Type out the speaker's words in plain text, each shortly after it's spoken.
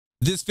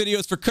This video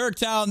is for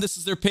Kirktown. This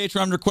is their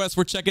Patreon request.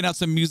 We're checking out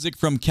some music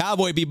from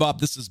Cowboy Bebop.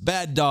 This is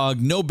Bad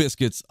Dog, No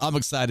Biscuits. I'm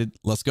excited.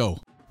 Let's go.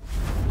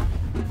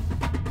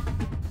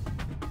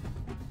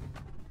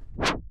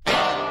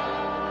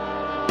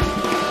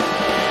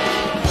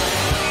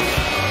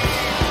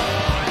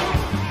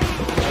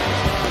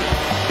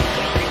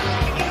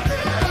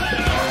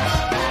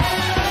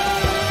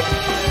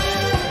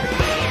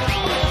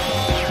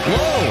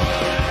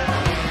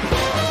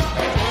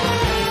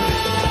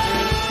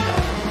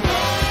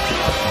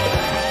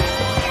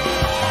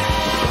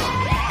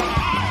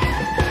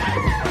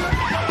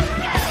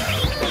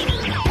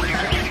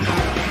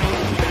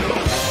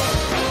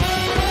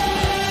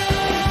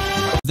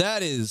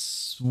 That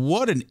is,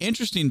 what an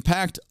interesting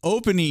packed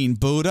opening.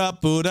 Boo-da,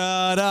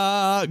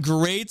 boo-da-da.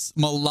 Great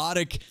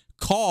melodic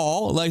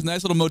call, like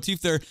nice little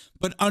motif there,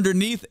 but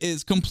underneath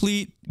is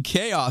complete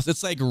chaos.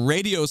 It's like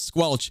radio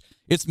squelch.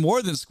 It's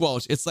more than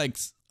squelch. It's like,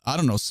 I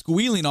don't know,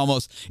 squealing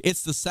almost.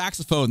 It's the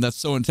saxophone that's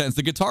so intense.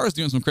 The guitar is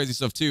doing some crazy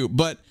stuff too,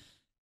 but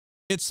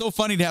it's so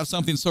funny to have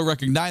something so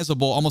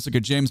recognizable, almost like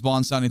a James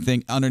Bond sounding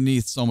thing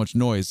underneath so much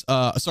noise.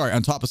 Sorry,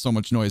 on top of so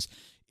much noise.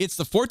 It's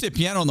the forte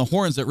piano and the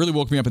horns that really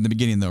woke me up in the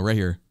beginning, though, right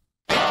here.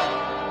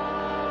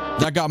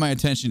 That got my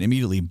attention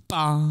immediately.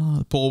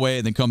 Bah, pull away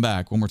and then come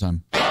back. One more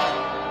time.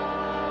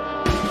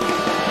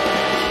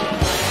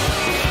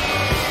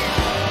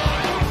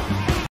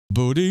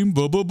 Boom,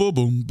 boom, boom, boom,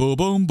 boom,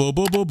 boom, boom,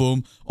 boom,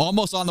 boom.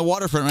 Almost on the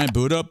waterfront, right?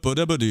 Boot up, boot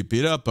up,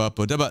 beat up,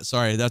 boot up.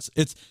 Sorry,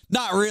 it's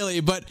not really,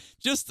 but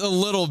just a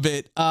little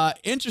bit.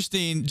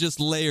 Interesting,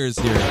 just layers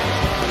here.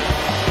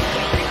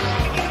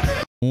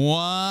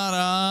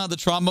 What the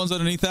trombones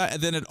underneath that,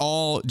 and then it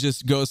all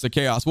just goes to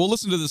chaos. We'll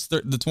listen to this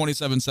the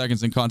 27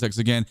 seconds in context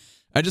again.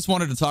 I just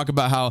wanted to talk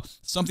about how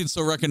something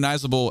so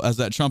recognizable as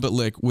that trumpet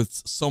lick with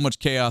so much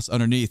chaos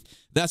underneath.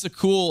 That's a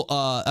cool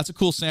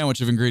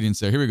sandwich of ingredients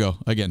there. Here we go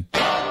again.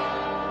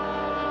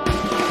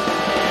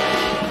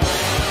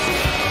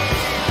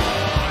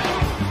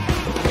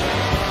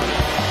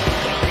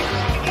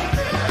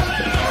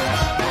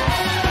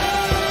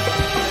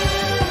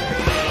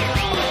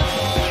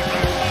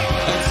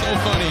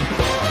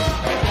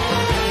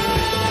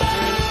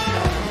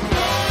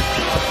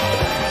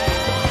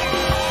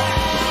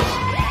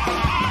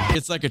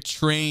 It's like a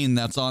train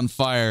that's on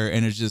fire,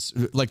 and it's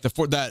just like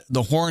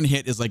the horn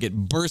hit is like it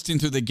bursting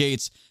through the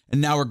gates,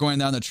 and now we're going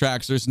down the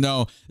tracks. It's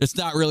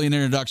not really an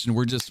introduction.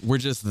 We're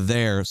just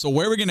there. So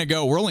where are we gonna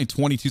go? We're only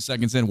 22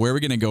 seconds in. Where are we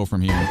gonna go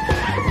from here?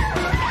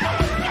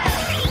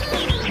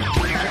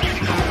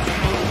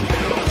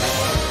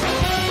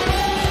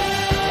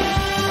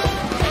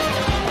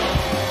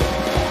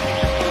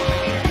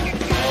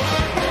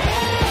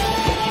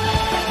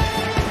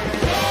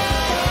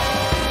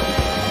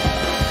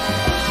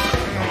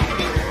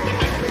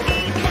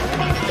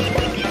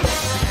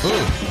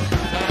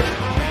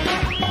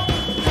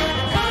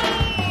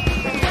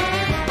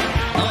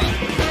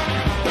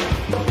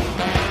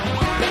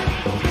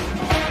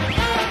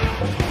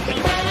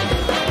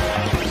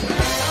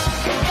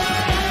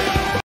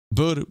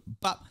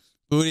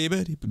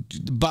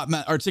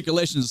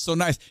 Articulation is so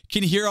nice.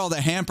 Can you hear all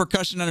the hand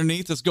percussion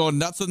underneath that's going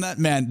nuts on that?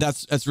 Man,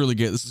 that's really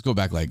good. Let's just go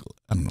back like,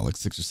 I don't know, like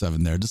 6 or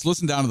 7 there. Just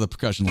listen down to the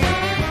percussion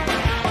line.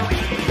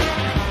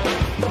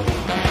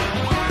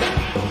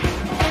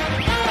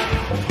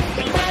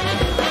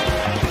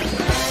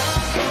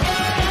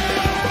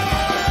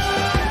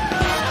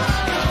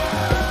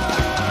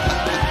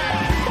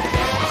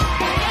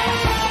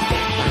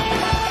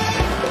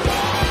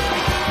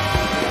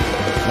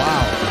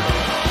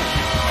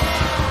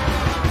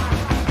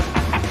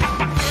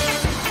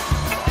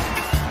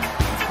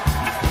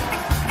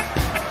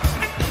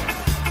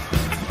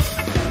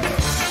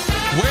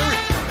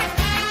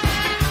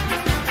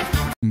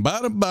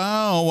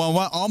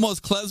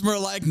 Almost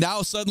klezmer-like.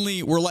 Now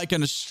suddenly we're like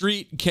in a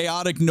street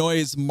chaotic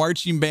noise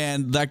marching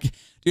band. Like,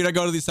 dude, I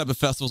go to these type of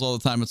festivals all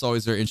the time. It's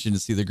always very interesting to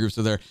see the groups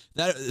are there.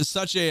 That is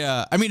such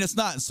a, I mean, it's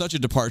not such a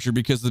departure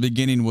because the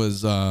beginning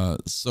was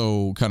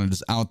so kind of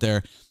just out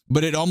there,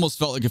 but it almost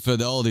felt like a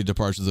fidelity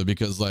departure though,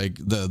 because like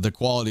the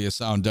quality of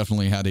sound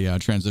definitely had a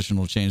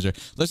transitional change there.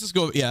 Let's just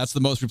go. Yeah, that's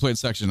the most replayed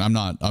section. I'm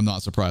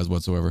not surprised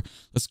whatsoever.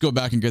 Let's go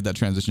back and get that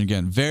transition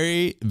again.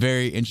 Very,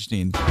 very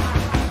interesting.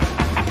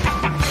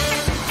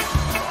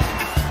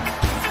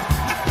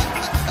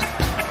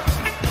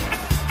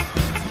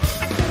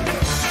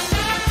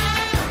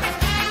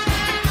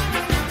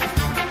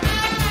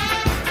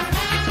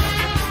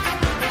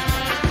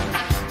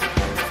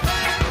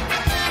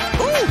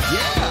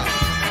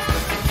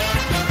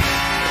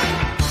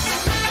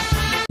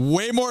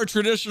 Way more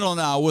traditional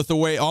now with the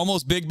way,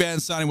 almost big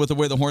band sounding with the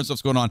way the horn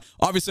stuff's going on.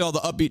 Obviously all the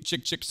upbeat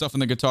chick stuff in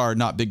the guitar,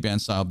 not big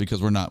band style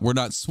because we're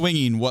not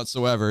swinging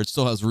whatsoever. It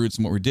still has roots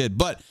in what we did,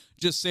 but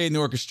just saying the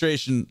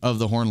orchestration of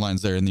the horn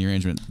lines there in the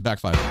arrangement. Back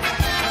 5.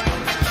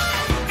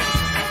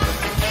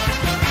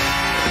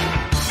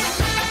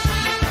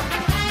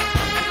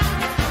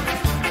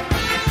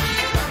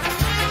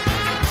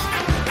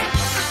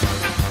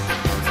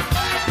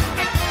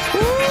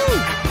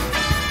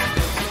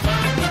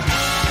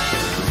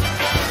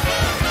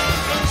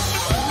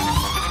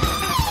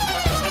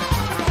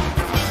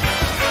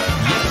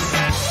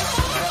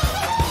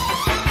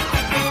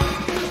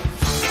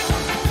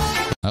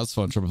 was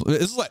fun.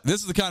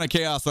 This is the kind of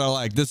chaos that I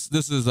like. This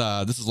is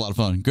a lot of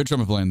fun. Good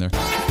trumpet playing there.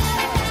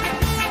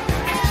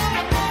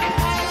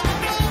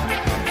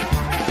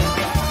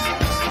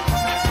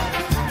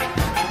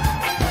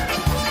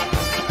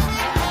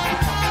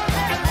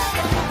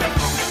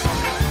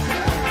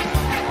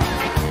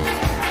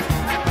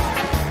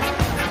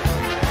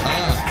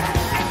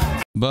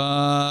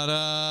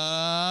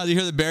 But you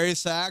hear the Barry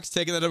sax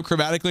taking that up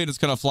chromatically and it's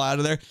kind of fly out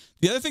of there.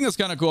 The other thing that's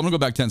kind of cool, I'm gonna go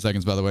back 10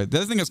 seconds by the way. The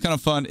other thing that's kind of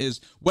fun is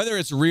whether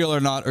it's real or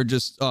not or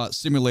just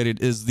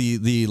simulated is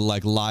the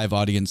like live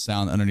audience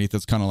sound underneath.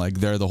 That's kind of like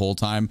there the whole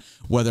time,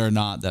 whether or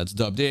not that's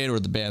dubbed in or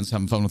the band's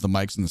having fun with the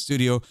mics in the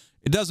studio.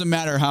 It doesn't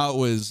matter how it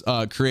was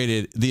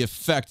created. The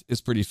effect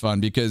is pretty fun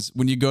because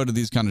when you go to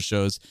these kind of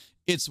shows,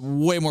 it's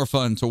way more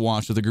fun to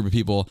watch with a group of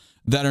people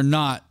that are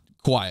not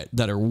quiet,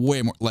 that are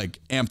way more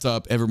like amped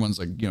up. Everyone's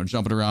like, you know,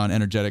 jumping around,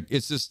 energetic.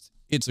 It's just,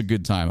 it's a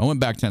good time. I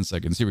went back 10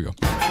 seconds. Here we go.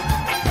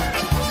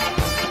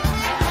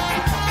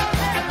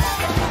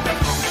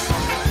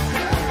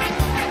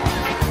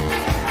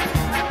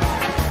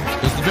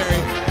 There's the Barry.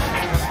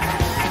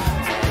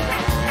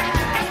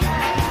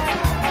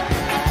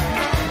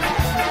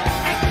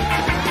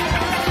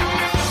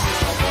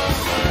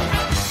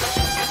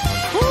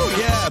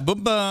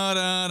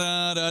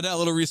 That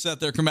little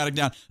reset there, chromatic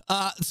down.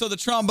 So the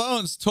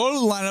trombones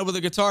totally line up with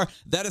the guitar.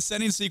 That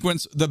ascending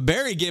sequence, the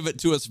Barry gave it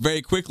to us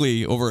very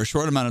quickly over a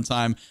short amount of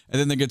time, and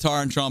then the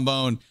guitar and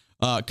trombone,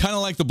 kind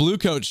of like the Blue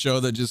Coat show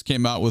that just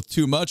came out with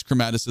too much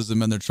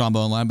chromaticism in their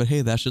trombone line. But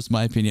hey, that's just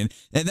my opinion,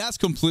 and that's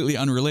completely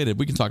unrelated.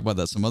 We can talk about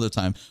that some other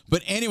time.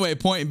 But anyway,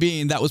 point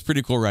being, that was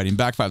pretty cool writing.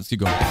 Back five, let's keep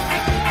going.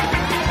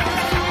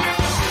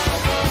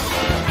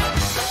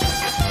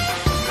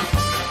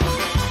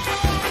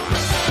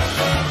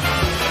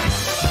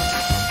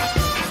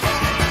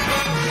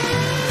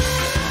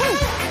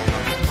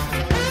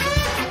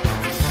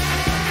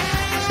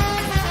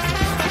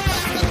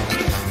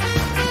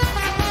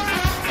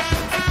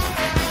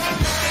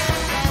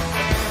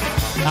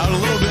 Out a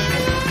little bit.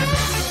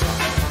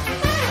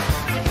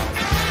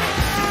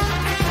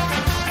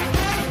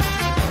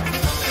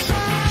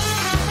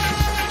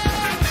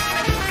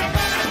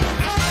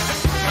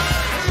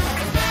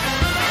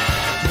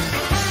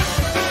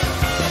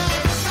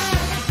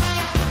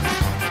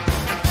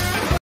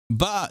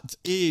 But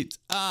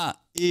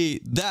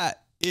that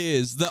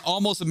is the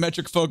almost a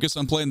metric focus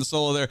on playing the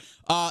solo there.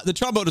 The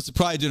trombonists are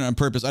probably doing it on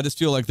purpose. I just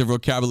feel like their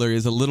vocabulary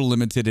is a little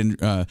limited. And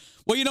well,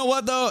 you know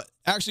what though?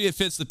 Actually, it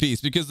fits the piece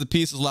because the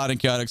piece is loud and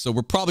chaotic. So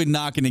we're probably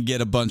not going to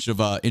get a bunch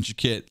of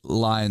intricate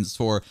lines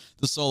for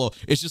the solo.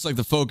 It's just like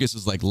the focus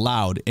is like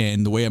loud,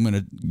 and the way I'm going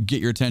to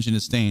get your attention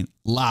is staying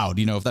loud.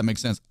 You know, if that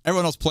makes sense.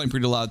 Everyone else playing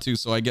pretty loud too.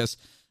 So I guess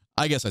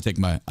I take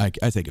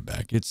it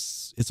back.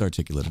 It's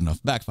articulate enough.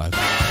 Back five.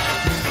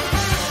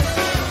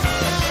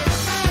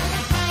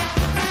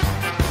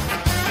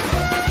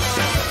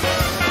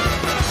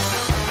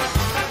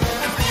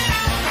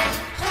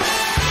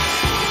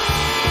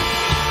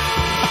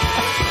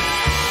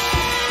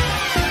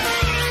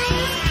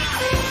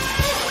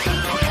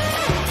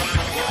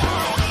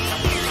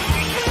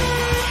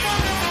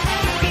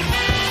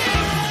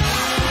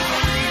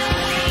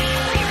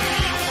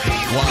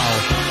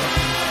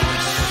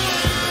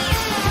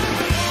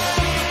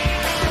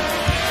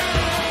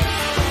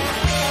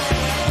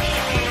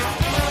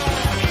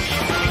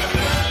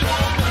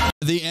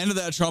 The end of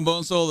that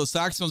trombone solo, the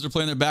saxophones are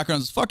playing their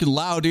backgrounds. It's fucking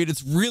loud, dude.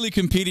 It's really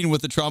competing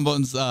with the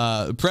trombone's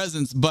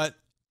presence, but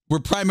we're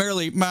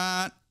primarily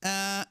we're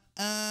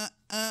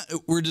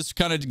just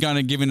kind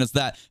of giving us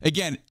that.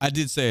 Again, I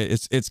did say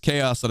it's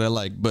chaos that I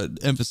like,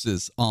 but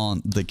emphasis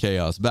on the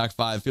chaos. Back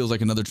five feels like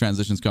another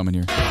transition's coming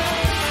here.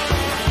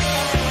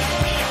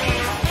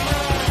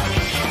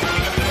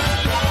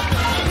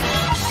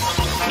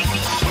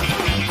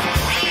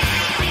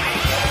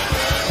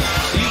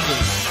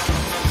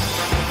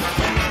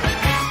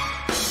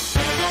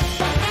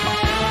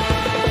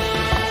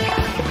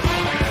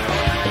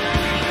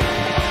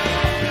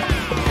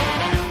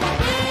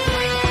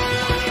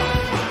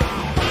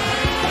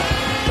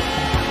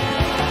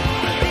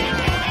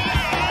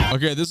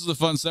 Okay, this is a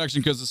fun section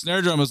because the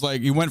snare drum is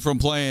like, they went from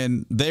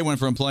playing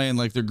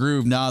like their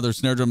groove. Now their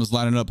snare drum is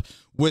lining up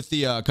with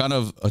the kind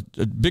of a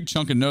big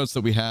chunk of notes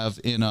that we have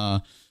in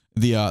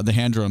the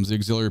hand drums, the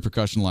auxiliary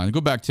percussion line.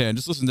 Go back 10,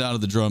 just listen down to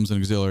the drums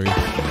and auxiliary.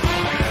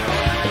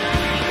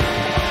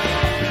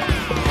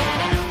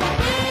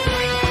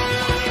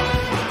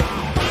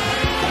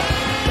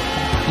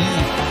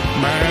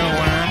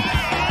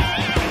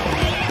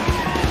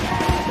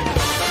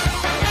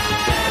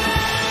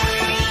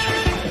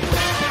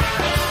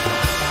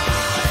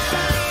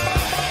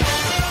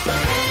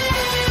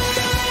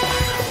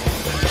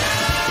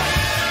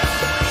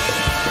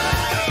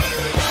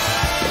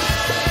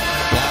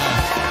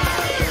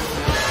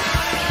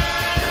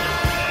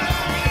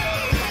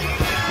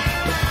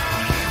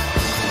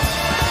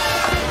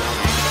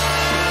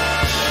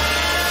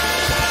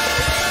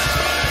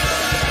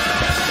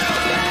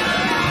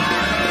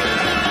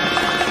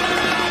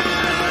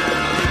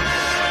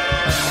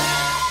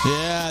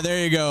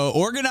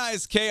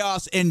 organized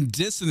chaos and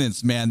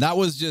dissonance, man. That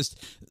was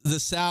just, the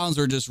sounds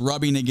were just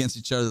rubbing against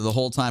each other the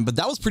whole time. But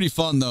that was pretty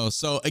fun, though.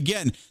 So,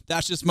 again,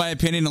 that's just my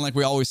opinion. And like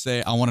we always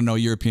say, I want to know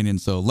your opinion.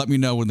 So let me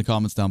know in the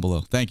comments down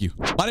below. Thank you.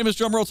 My name is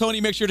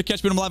DrumRollTony. Make sure to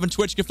catch me when I'm live on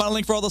Twitch. You can find a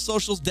link for all the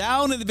socials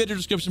down in the video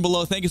description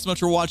below. Thank you so much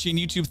for watching.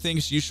 YouTube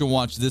thinks you should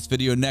watch this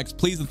video next.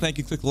 Please and thank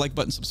you. Click the like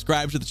button,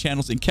 subscribe to the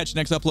channel, so you can catch the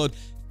next upload.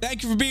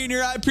 Thank you for being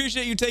here. I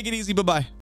appreciate you. Take it easy. Bye-bye.